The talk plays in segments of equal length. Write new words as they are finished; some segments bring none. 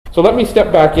So let me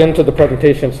step back into the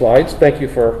presentation slides. Thank you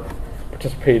for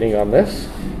participating on this.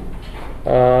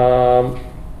 And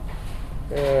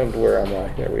where am I?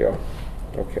 There we go.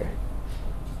 Okay.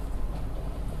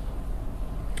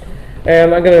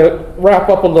 And I'm going to wrap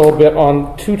up a little bit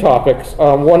on two topics.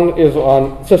 One is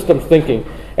on systems thinking.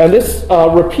 And this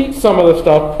repeats some of the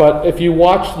stuff, but if you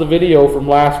watch the video from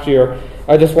last year,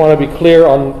 I just want to be clear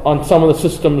on some of the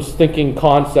systems thinking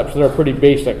concepts that are pretty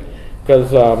basic,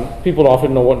 because people don't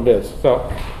often know what it is. So,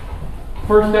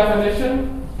 first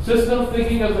definition, systems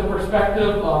thinking is a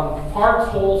perspective on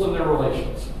parts, wholes, and their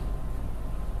relations.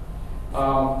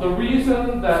 The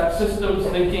reason that systems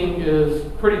thinking is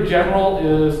pretty general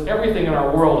is everything in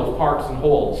our world is parts and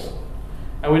wholes.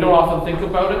 And we don't often think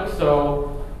about it, so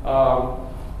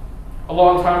a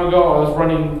long time ago I was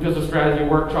running business strategy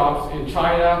workshops in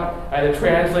China. I had a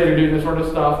translator doing this sort of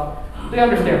stuff. They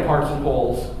understand parts and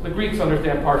wholes. The Greeks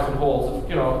understand parts and wholes.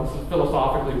 It's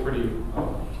philosophically pretty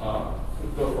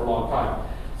good for a long time.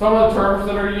 Some of the terms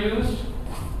that are used,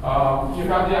 you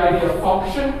have the idea of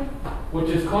function, which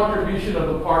is contribution of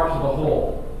the part to the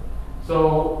whole.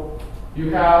 So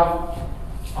you have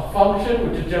a function,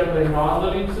 which is generally a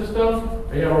non-living system,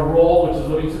 and you have a role, which is a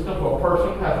living system, so a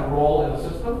person has a role in the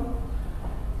system.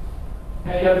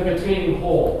 And you have the containing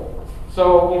whole.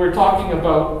 So when we're talking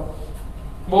about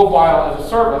mobile as a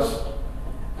service,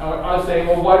 I was saying,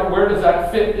 well, where does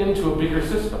that fit into a bigger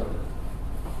system?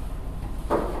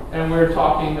 And we're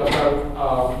talking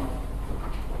about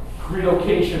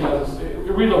relocation as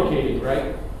relocating,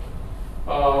 right?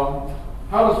 How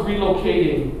does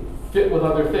relocating fit with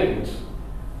other things?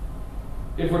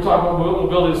 If we're talking about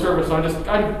mobility as a service,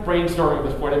 I'm brainstorming at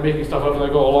this point. I'm making stuff up as I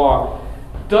go along.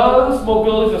 Does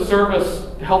mobility as a service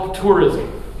help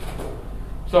tourism?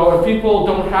 So if people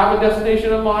don't have a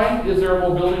destination in mind, is there a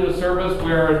mobility as a service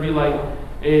where it'd be like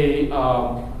a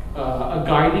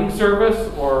guiding service,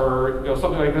 or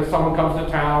something like this? Someone comes to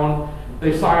town,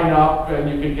 they sign up, and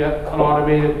you can get an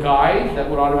automated guide that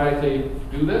would automatically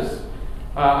do this.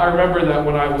 I remember that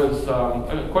when I was,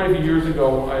 quite a few years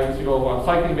ago, I used to go on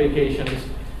cycling vacations,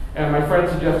 and my friend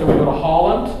suggested we go to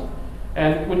Holland.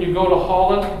 And when you go to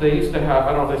Holland, they used to have,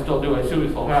 I don't know if they still do, I assume they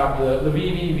still have the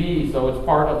VVV, so it's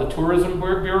part of the Tourism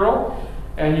Bureau.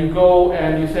 And you go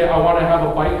and you say, I want to have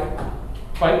a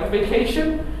bike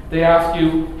vacation. They ask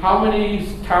you, how many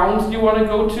towns do you want to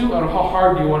go to, and how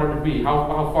hard do you want it to be?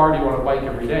 How far do you want to bike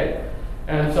every day?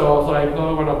 And so it's like, oh,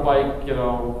 I want to bike,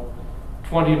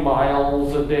 20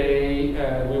 miles a day,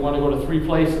 and we want to go to 3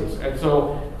 places. And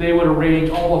so they would arrange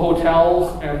all the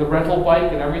hotels and the rental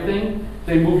bike and everything.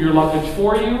 They move your luggage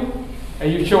for you,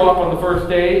 and you show up on the first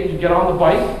day, you get on the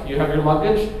bike, you have your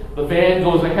luggage, the van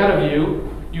goes ahead of you,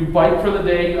 you bike for the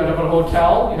day, you end up at a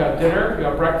hotel, you have dinner, you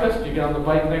have breakfast, you get on the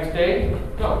bike the next day,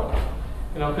 go.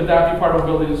 Could that be part of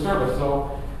mobility as a service?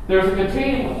 So there's a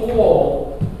containing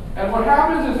whole, and what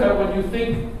happens is that when you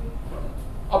think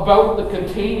about the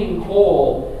containing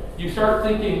whole, you start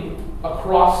thinking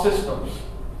across systems.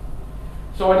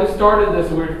 So I just started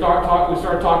this, and we started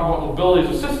talking about mobility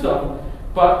as a system,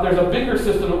 but there's a bigger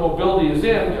system that mobility is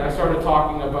in, and I started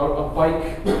talking about a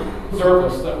bike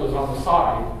service that was on the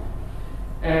side.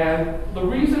 And the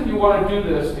reason you want to do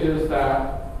this is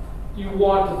that you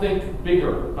want to think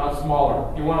bigger, not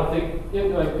smaller. You want to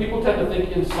think, people tend to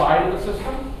think inside of the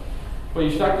system, but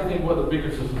you start to think what the bigger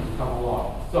systems come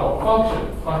along. So,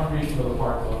 function, contribution of the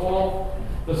part to the whole.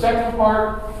 The second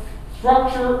part,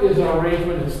 structure, is an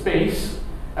arrangement in space.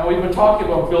 And we've been talking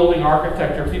about building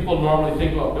architecture. People normally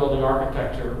think about building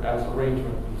architecture as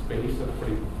arrangement in space. That's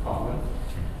pretty common.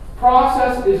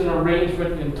 Process is an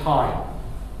arrangement in time.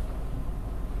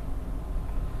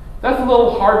 That's a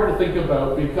little harder to think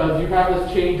about because you have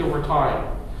this change over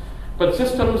time. But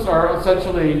systems are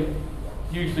essentially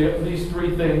usually these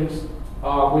 3 things.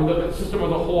 When we look at the system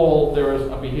as a whole, there is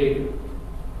a behavior.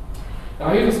 Now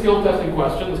here's a skill testing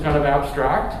question. It's kind of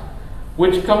abstract.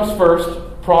 Which comes first,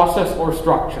 process or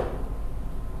structure?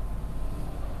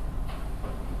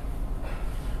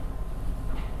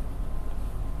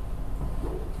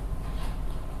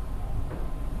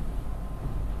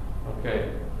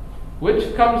 Okay.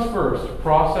 Which comes first,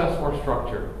 process or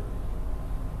structure?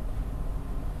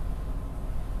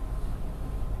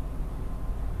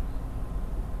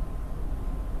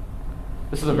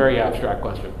 This is a very abstract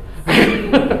question.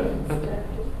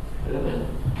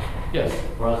 Yes?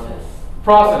 Process.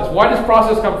 Process. Why does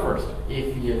process come first?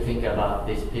 If you think about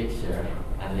this picture,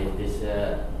 and if this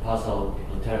puzzle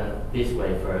will turn this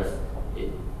way first,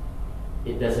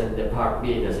 it doesn't, the part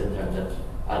B doesn't turn that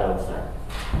other side.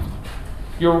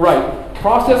 You're right.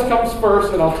 Process comes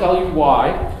first, and I'll tell you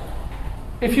why.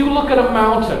 If you look at a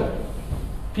mountain,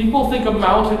 People think a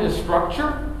mountain is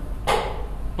structure,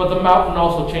 but the mountain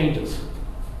also changes.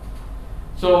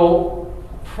 So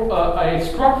a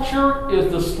structure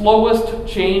is the slowest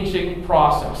changing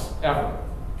process ever.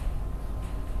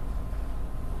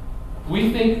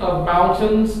 We think of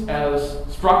mountains as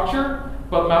structure,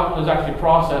 but mountain is actually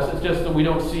process. It's just that we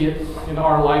don't see it in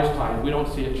our lifetime. We don't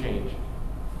see it change.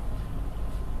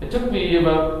 It took me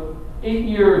about 8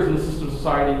 years in the system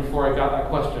society before I got that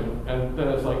question. And then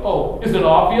it's like, oh, is it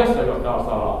obvious? I go, no, it's not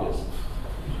obvious.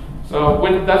 So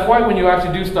that's why when you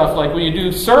actually do stuff like when you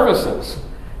do services,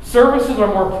 services are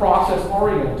more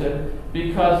process-oriented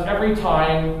because every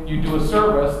time you do a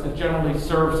service, it generally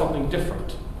serves something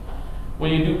different.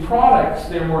 When you do products,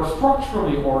 they're more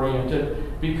structurally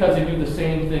oriented because they do the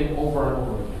same thing over and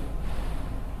over again.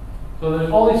 So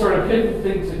there's all these sort of hidden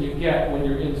things that you get when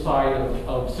you're inside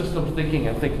of systems thinking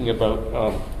and thinking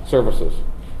about services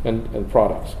and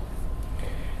products.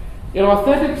 In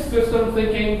authentic system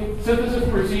thinking, synthesis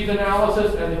precedes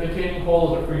analysis and the containing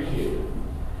whole is appreciated.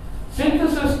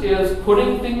 Synthesis is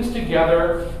putting things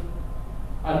together.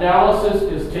 Analysis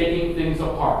is taking things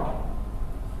apart.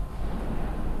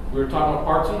 We were talking about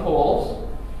parts and wholes.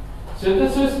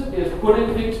 Synthesis is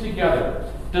putting things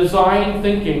together. Design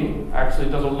thinking actually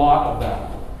does a lot of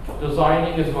that.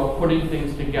 Designing is about putting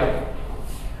things together.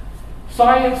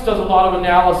 Science does a lot of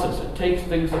analysis. It takes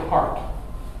things apart.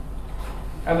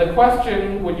 And the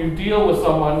question when you deal with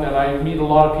someone, and I meet a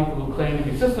lot of people who claim to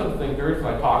be system thinkers, and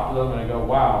I talk to them and I go,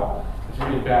 wow, it's a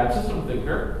really bad system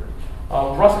thinker.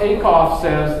 Russ Akoff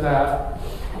says that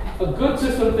a good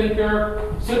system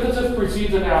thinker, synthesis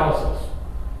precedes analysis.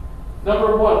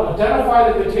 Number one,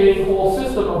 identify the containing whole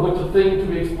system of which the thing to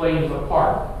be explained is a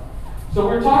part. So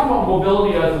we're talking about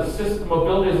mobility as a system,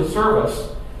 mobility as a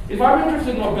service. If I'm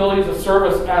interested in mobility as a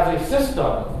service as a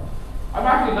system, I'm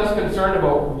actually less concerned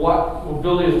about what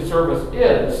mobility as a service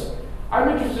is. I'm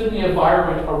interested in the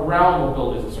environment around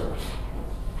mobility as a service.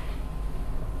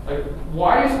 Like,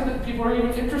 why is it that people are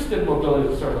even interested in mobility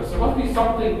as a service? There must be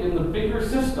something in the bigger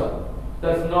system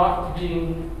that's not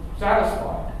being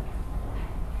satisfied.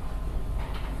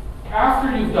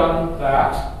 After you've done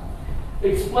that,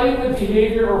 explain the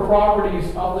behavior or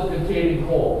properties of the containing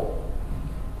whole.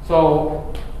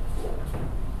 So,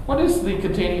 what is the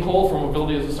containing whole for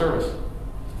mobility as a service?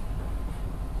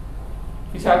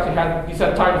 He's had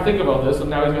time to think about this, and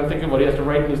now he's going to think about what he has to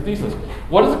write in his thesis.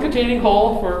 What is the containing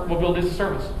whole for mobility as a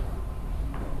service?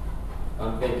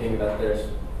 I'm thinking that there's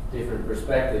different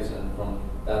perspectives, and from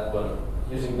that one,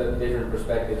 using the different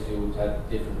perspectives, you would have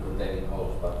different containing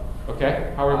wholes. But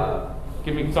okay,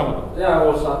 give me some of them. Yeah,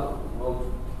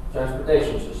 well,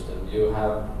 transportation system. You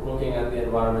have looking at the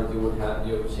environment. You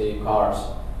would see cars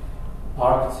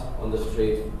parked on the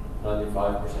street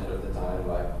 95% of the time,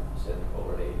 like I said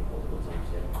already multiple times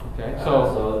here. Okay,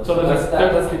 so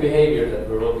that's the behavior that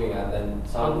we're looking at, and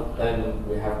then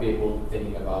we have people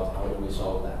thinking about how do we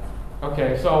solve that.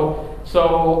 Okay, so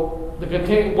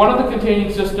one of the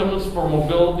containing systems for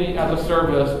mobility as a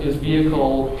service is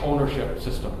vehicle ownership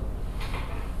system.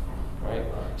 Right.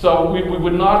 So we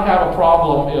would not have a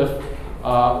problem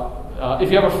if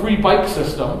you have a free bike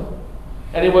system.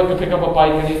 Anyone can pick up a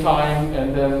bike anytime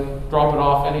and then drop it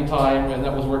off anytime, and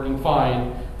that was working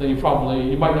fine. Then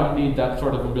you might not need that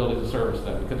sort of mobility as a service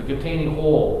then, because the containing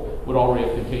whole would already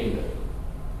have contained it,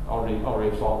 already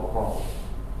have solved the problem.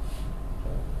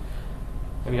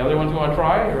 Any other ones you want to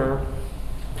try, or?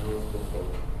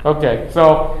 Okay,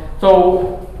 so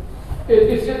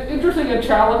it's interesting and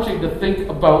challenging to think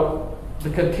about the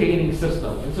containing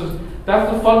system.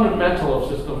 That's the fundamental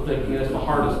of system thinking. It's the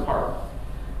hardest part.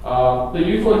 The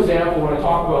usual example when I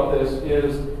talk about this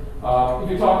is if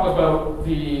you talk about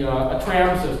a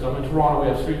tram system. In Toronto we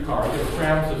have streetcars. We have a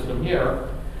tram system here.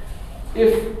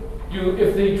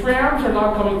 If the trams are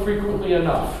not coming frequently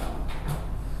enough,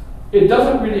 it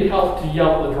doesn't really help to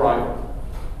yell at the driver.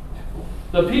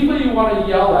 The people you want to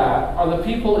yell at are the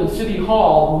people in City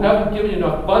Hall who haven't given you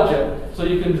enough budget so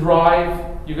you can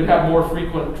have more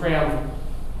frequent tram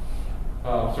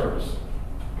service.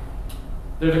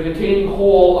 There's a containing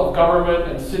whole of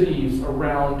government and cities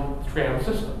around the tram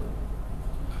system.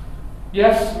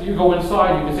 Yes, you go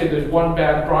inside, you can say there's one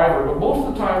bad driver, but most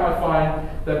of the time I find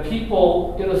that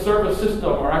people in the service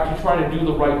system are actually trying to do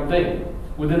the right thing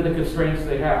within the constraints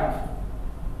they have.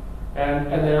 And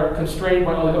they're constrained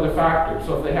by all the other factors.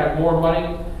 So if they had more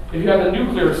money, if you had a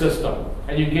nuclear system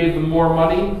and you gave them more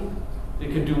money, they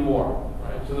could do more.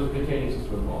 Right? So there's a containing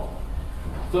system involved.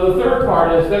 So the third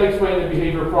part is then explain the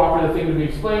behavior property, the thing to be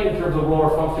explained in terms of role or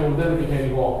function within the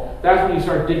containing whole. That's when you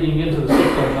start digging into the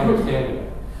system and understanding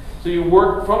it. So you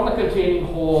work from the containing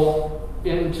whole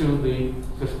into the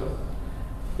system.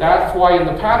 That's why in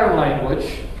the pattern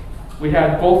language, we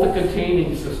had both the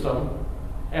containing system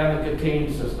and the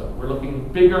contained system. We're looking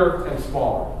bigger and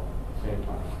smaller at the same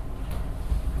time.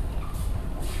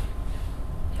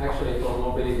 Actually, for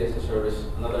mobility as a service,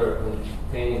 another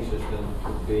containing system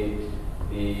could be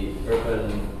the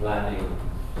urban planning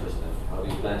system. How do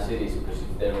you plan cities? Because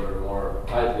if they were more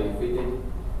tightly fitted,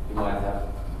 you might have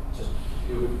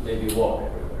you would maybe walk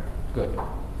everywhere. Good.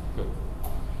 Good.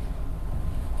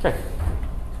 Okay.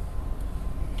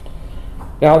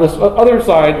 Now this other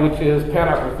side, which is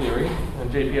panarchy theory,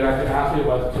 and JP and I could ask you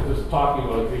about just talking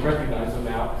about it, we recognize them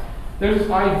now. There's this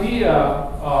idea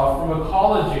from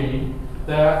ecology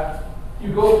that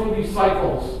you go through these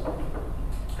cycles,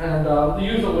 and the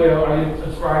usual way I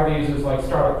describe these is like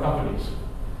startup companies.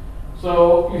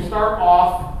 So you start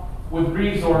off with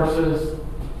resources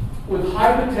with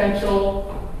high potential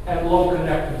and low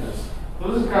connectedness.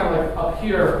 So this is kind of like up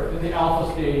here in the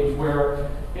alpha stage where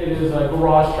it is a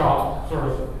garage shop sort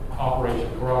of operation,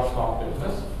 garage shop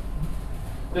business.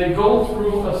 They go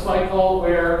through a cycle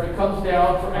where it comes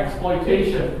down for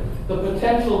exploitation. The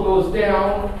potential goes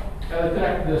down and the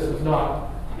connectedness does not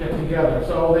get together.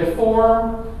 So they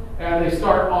form and they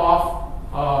start off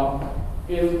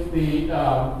in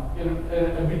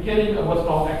the beginning of what's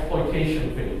called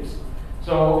exploitation phase.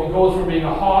 So it goes from being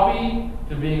a hobby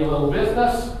to being a little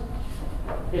business.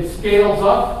 It scales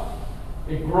up,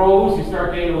 it grows, you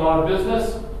start getting a lot of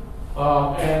business,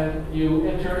 and you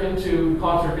enter into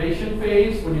conservation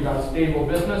phase when you've got a stable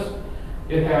business.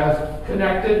 It has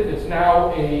connected, it's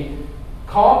now a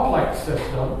complex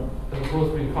system as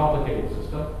opposed to being a complicated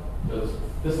system, because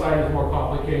this side is more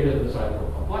complicated and this side is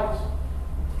more complex.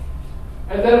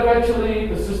 And then eventually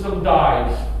the system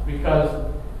dies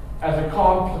because as a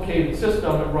complicated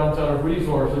system, it runs out of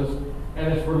resources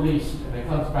and it's released and it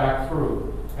comes back through.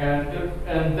 And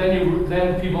then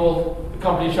the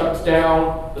company shuts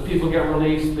down, the people get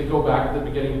released, they go back at the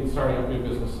beginning and starting up new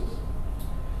businesses.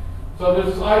 So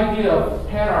there's this idea of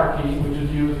panarchy, which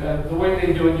is used, and the way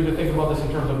they do it, you can think about this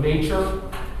in terms of nature.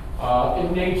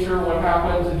 In nature, what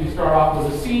happens is you start off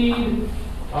with a seed.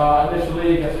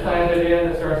 Initially, it gets planted in,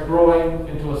 it starts growing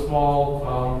into a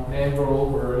small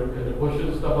mangrove or into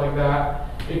bushes, stuff like that.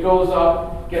 It goes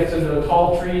up, gets into the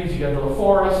tall trees, you get into a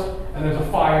forest, and there's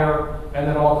a fire, and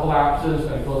then it all collapses,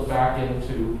 and it goes back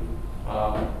into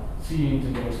seeds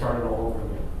and getting started all over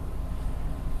again.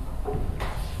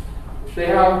 They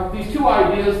have these two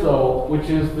ideas, though, which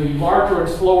is the larger and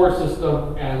slower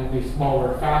system and the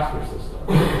smaller, faster system.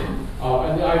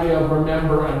 And the idea of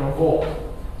remember and revolt.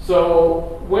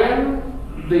 So when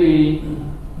the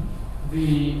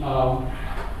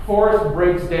forest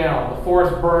breaks down, the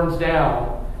forest burns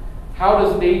down, how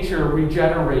does nature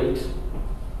regenerate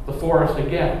the forest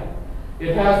again?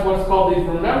 It has what's called these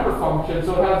remember functions,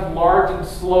 so it has large and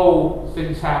slow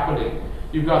things happening.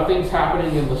 You've got things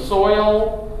happening in the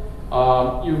soil,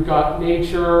 you've got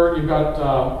nature, you've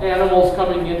got animals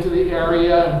coming into the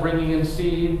area and bringing in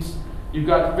seeds. You've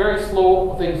got very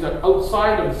slow things that are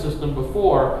outside of the system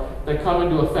before that come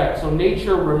into effect. So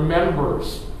nature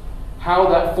remembers how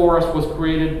that forest was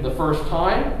created the first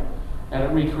time, and it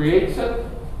recreates it.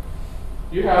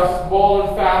 You have small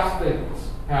and fast things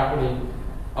happening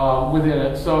within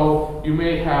it. So you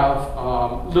may have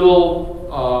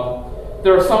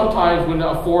there are some times when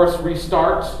a forest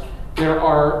restarts, there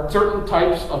are certain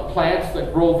types of plants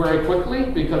that grow very quickly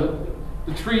because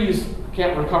the trees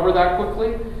can't recover that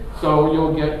quickly. So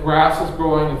you'll get grasses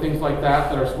growing and things like that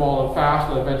that are small and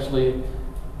fast, and eventually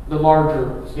the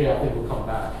larger scale thing will come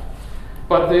back.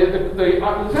 But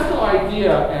the central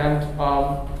idea and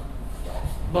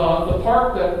the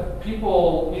part that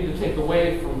people need to take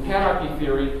away from panarchy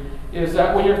theory is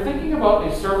that when you're thinking about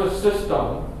a service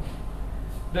system,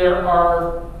 there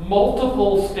are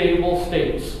multiple stable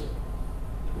states.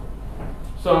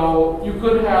 So you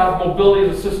could have mobility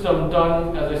as a system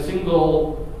done as a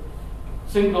single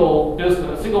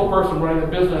business, a single person running the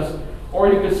business, or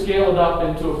you could scale it up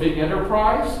into a big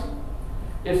enterprise.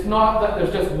 It's not that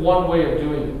there's just one way of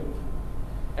doing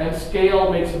it. And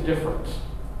scale makes a difference.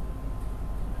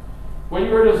 When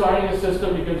you're designing a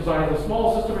system, you can design a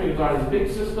small system, or you can design a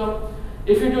big system.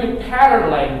 If you're doing pattern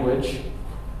language,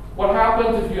 what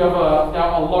happens if you have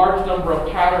now a large number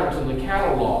of patterns in the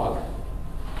catalog?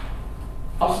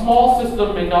 A small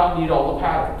system may not need all the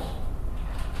patterns.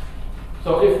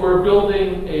 So if we're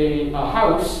building a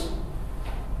house,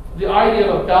 the idea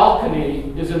of a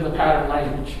balcony is in the pattern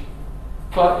language.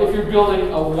 But if you're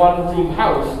building a one-room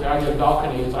house, the idea of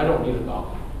balcony is I don't need a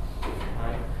balcony.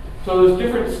 Right? So there's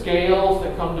different scales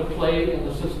that come to play in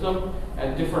the system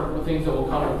and different things that will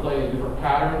come to play in different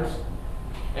patterns.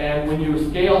 And when you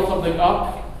scale something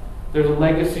up, there's a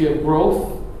legacy of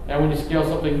growth. And when you scale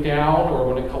something down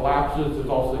or when it collapses, there's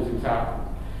also these things happening.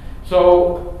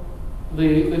 So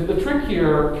the trick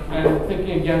here, and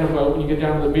thinking again about when you get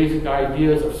down to the basic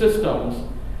ideas of systems,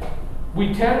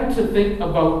 we tend to think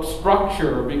about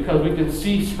structure because we can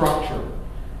see structure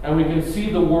and we can see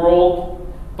the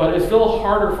world, but it's still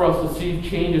harder for us to see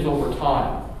changes over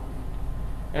time.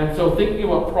 And so thinking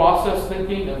about process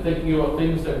thinking and thinking about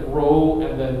things that grow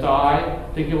and then die,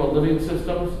 thinking about living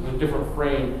systems in a different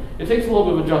frame. It takes a little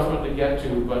bit of adjustment to get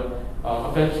to, but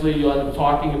eventually you'll end up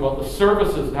talking about the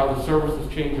services and how the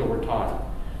services change over time.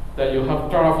 That you'll have to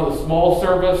start off with a small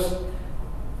service,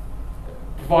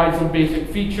 provide some basic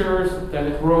features, then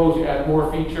it grows, you add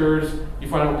more features, you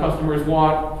find out what customers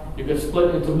want, you can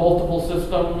split into multiple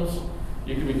systems,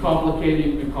 you can be complicated,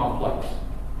 you can be complex.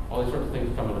 All these sorts of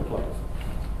things come into play.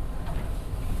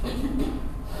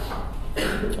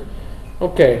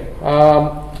 Okay,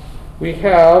 we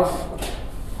have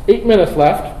 8 minutes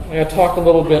left. I'm going to talk a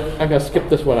little bit. I'm going to skip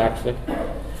this one actually.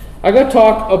 I'm going to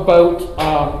talk about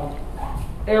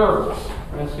errors.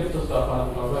 I'm going to skip this stuff.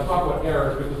 I'm going to talk about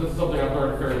errors because this is something I've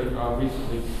learned fairly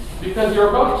recently. Because you're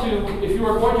about to, if you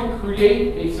are going to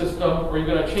create a system or you're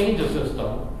going to change a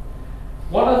system,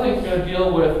 one of the things you're going to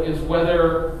deal with is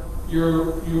whether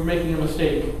you're making a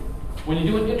mistake. When you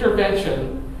do an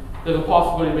intervention, there's a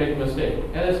possibility to make a mistake.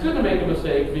 And it's good to make a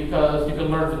mistake because you can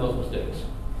learn from those mistakes.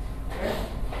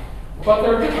 But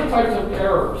there are different types of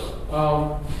errors.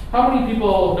 How many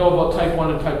people know about type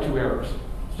 1 and type 2 errors?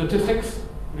 Statistics?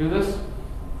 Do this?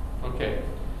 Okay.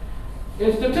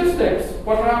 In statistics,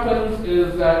 what happens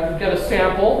is that you get a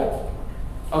sample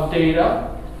of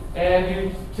data and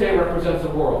you say it represents the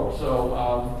world. So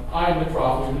I'm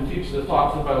Metropolia, who's a teacher that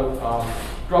talks about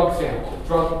drug samples,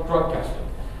 drug testing.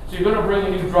 So you're going to bring a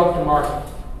new drug to market.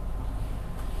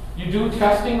 You do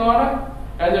testing on it,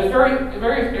 and there's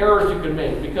various errors you can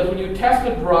make, because when you test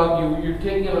a drug, you're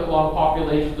taking it along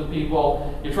populations of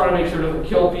people, you're trying to make sure it doesn't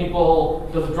kill people,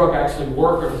 does the drug actually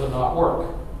work or does it not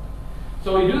work?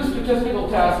 So you do a statistical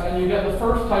test, and you get the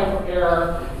first type of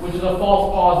error, which is a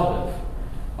false positive.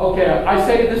 Okay, I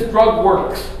say this drug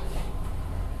works.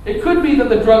 It could be that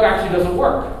the drug actually doesn't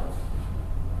work.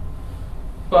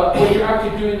 But when you're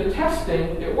actually doing the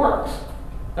testing, it works.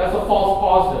 That's a false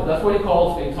positive. That's what he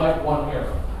calls a type 1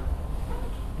 error.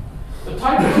 The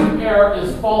type 2 error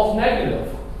is false negative,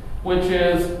 which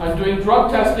is I'm doing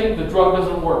drug testing, the drug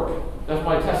doesn't work. That's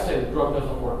my test saying the drug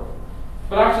doesn't work.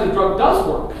 But actually the drug does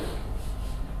work.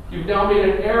 You've now made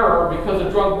an error because the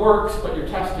drug works, but your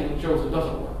testing shows it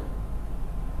doesn't work.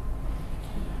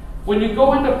 When you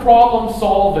go into problem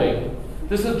solving,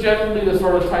 this is generally the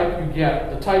sort of type you get,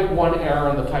 the type 1 error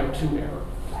and the type 2 error.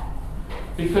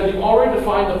 Because you've already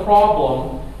defined the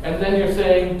problem, and then you're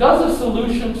saying, does the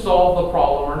solution solve the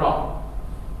problem or not?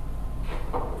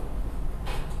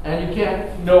 And you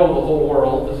can't know the whole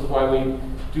world. This is why we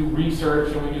do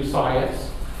research and we do science.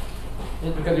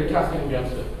 It's because you're testing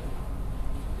against it.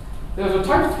 There's a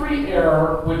type 3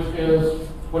 error, which is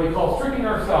what he calls tricking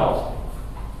ourselves.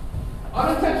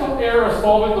 Unintentional error is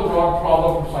solving the wrong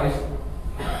problem precisely.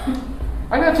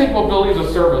 I'm going to take mobility as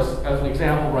a service as an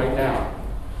example right now.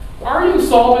 Are you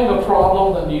solving a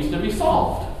problem that needs to be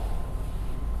solved?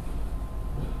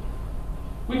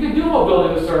 We can do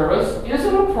mobility as a service. Is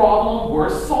it a problem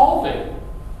worth solving?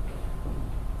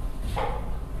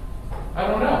 I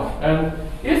don't know. And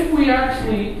if we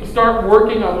actually start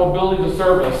working on mobility as a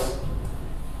service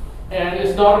and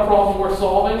it's not a problem worth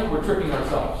solving, we're tricking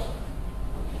ourselves.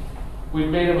 We've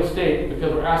made a mistake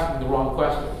because we're asking the wrong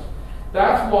questions.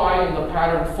 That's why in the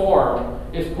pattern form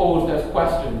it's posed as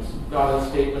questions, not as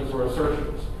statements or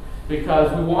assertions.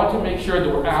 Because we want to make sure that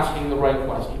we're asking the right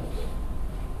questions.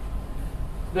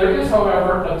 There is,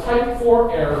 however, a type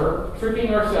 4 error,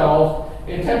 tricking ourselves.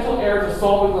 Intentional errors is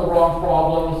solving the wrong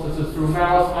problems. This is through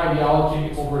malice,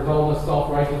 ideology, overzealous,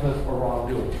 self-righteousness, or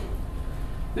wrongdoing.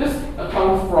 This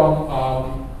comes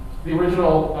from the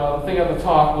original thing at the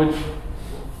top, which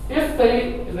if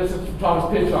they, and this is from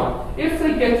Thomas Pynchon, if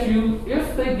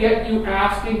they get you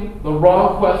asking the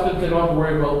wrong questions, they don't have to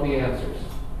worry about the answers.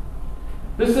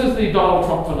 This is the Donald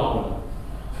Trump phenomenon.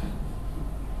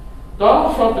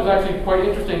 Donald Trump is actually quite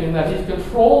interesting in that he's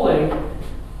controlling,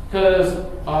 because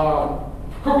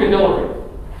Crooked Hillary,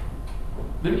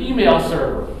 the email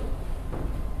server.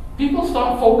 People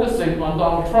stop focusing on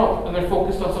Donald Trump and they're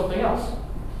focused on something else.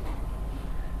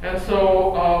 And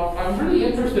so I'm really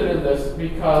interested in this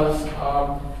because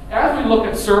as we look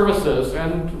at services,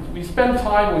 and we spend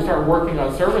time when we start working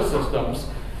on service systems,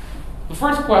 the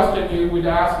first question you would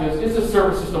ask is this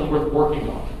service system worth working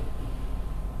on?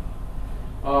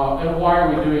 And why are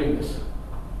we doing this?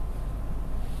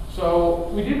 So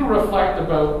we need to reflect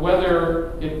about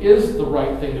whether it is the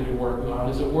right thing to be working on.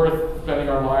 Is it worth spending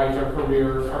our lives, our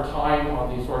careers, our time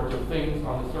on these sorts of things,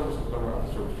 on the services around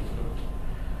the service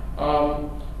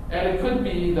system? And it could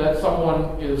be that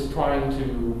someone is trying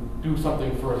to do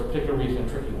something for a particular reason and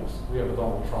tricking us. We have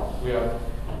Donald Trump. We have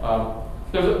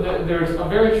there's a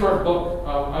very short book.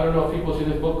 I don't know if people see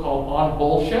this book called On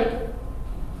Bullshit.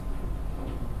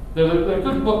 There's a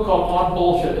good book called On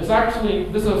Bullshit. It's actually,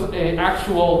 this is an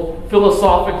actual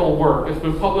philosophical work. It's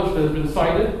been published, it's been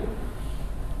cited.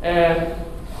 And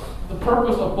the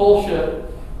purpose of bullshit,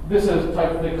 this is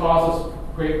they cause us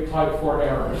great type 4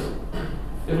 errors,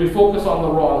 is we focus on the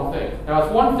wrong thing. Now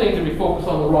it's one thing to be focused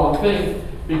on the wrong thing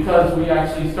because we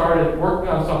actually started working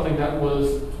on something that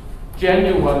was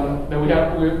genuine,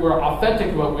 that we were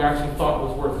authentic to what we actually thought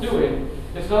was worth doing.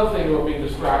 It's another thing about being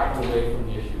distracted away from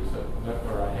the issues that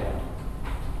are at hand.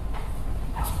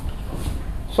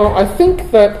 So I think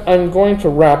that I'm going to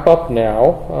wrap up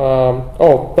now.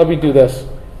 Let me do this.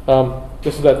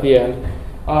 This is at the end.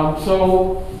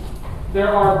 So there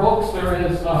are books. There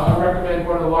is, I recommend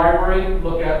going to the library,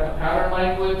 look at the pattern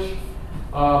language.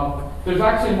 There's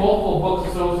actually multiple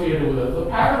books associated with it. The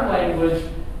pattern language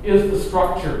is the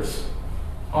structures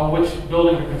on which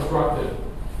buildings are constructed.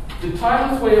 The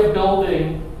timeless way of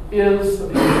building is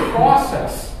the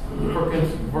process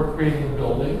for creating the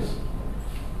buildings.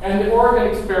 And the Oregon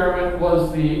experiment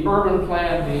was the urban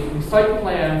plan, the site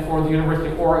plan for the University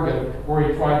of Oregon, where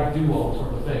he tried to do all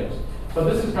sorts of things. So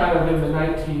this is kind of in the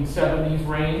 1970s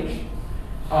range.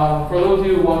 For those of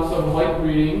you who want some light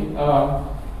reading,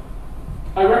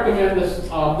 I recommend this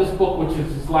book, which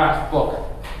is his last book.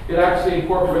 It actually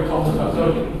incorporates all this stuff.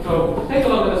 So take a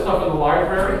look at this stuff in the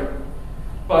library.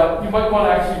 But you might want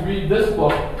to actually read this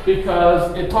book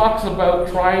because it talks about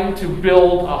trying to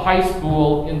build a high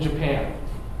school in Japan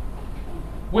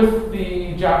with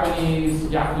the Japanese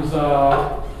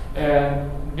Yakuza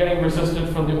and getting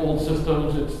resistance from the old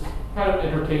systems. It's kind of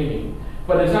entertaining.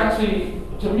 But it's actually,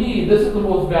 to me, this is the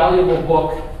most valuable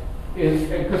book in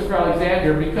Christopher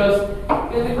Alexandrian because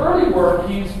in the early work,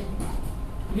 he's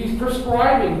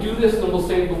prescribing, do this and it will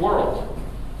save the world.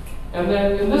 And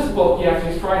then in this book, he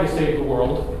actually is trying to save the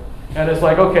world. And it's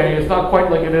like, okay, it's not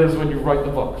quite like it is when you write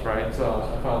the books, right? So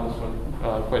I found this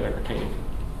one quite entertaining.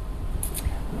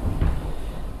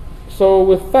 So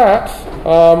with that,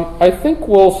 I think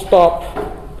we'll stop.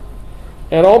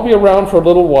 And I'll be around for a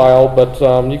little while, but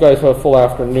you guys have a full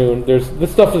afternoon.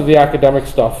 This stuff is the academic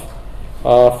stuff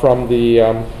from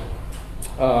the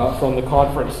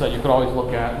conference that you can always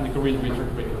look at, and you can read the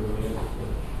research papers.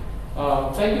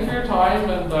 Thank you for your time,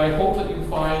 and I hope that you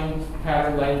find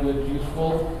pattern language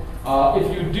useful.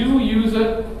 If you do use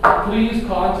it, please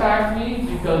contact me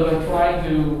because I'm trying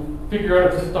to figure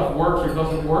out if this stuff works or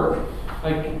doesn't work.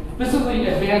 Like, this is the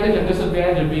advantage and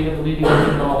disadvantage of being at the leading edge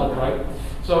of knowledge, right?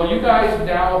 So you guys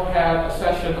now have a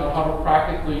session on how to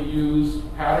practically use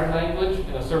pattern language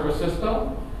in a service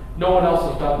system. No one else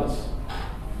has done this.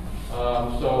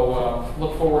 So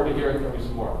look forward to hearing from you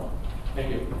some more.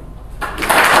 Thank you.